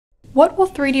What will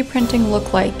 3D printing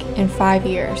look like in 5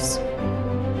 years?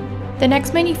 The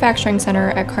NextManufacturing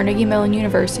Center at Carnegie Mellon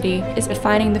University is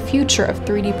defining the future of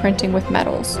 3D printing with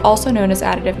metals, also known as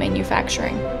additive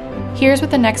manufacturing. Here's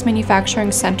what the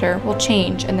NextManufacturing Center will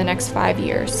change in the next 5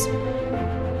 years.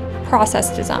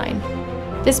 Process design.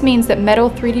 This means that metal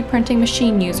 3D printing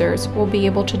machine users will be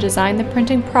able to design the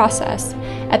printing process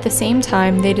at the same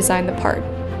time they design the part.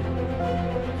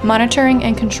 Monitoring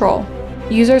and control.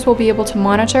 Users will be able to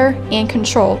monitor and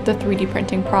control the 3D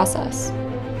printing process.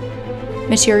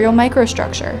 Material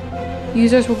microstructure.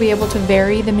 Users will be able to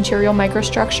vary the material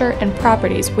microstructure and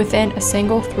properties within a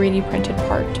single 3D printed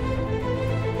part.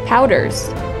 Powders.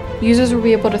 Users will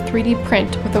be able to 3D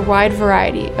print with a wide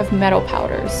variety of metal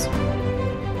powders.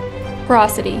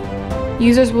 Porosity.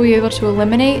 Users will be able to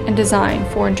eliminate and design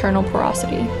for internal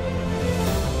porosity.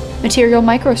 Material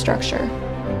microstructure.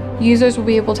 Users will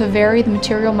be able to vary the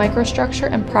material microstructure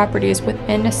and properties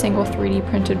within a single 3D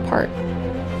printed part.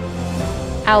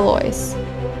 Alloys.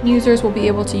 Users will be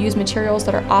able to use materials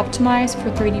that are optimized for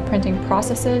 3D printing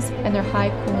processes and their high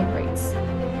coolant rate.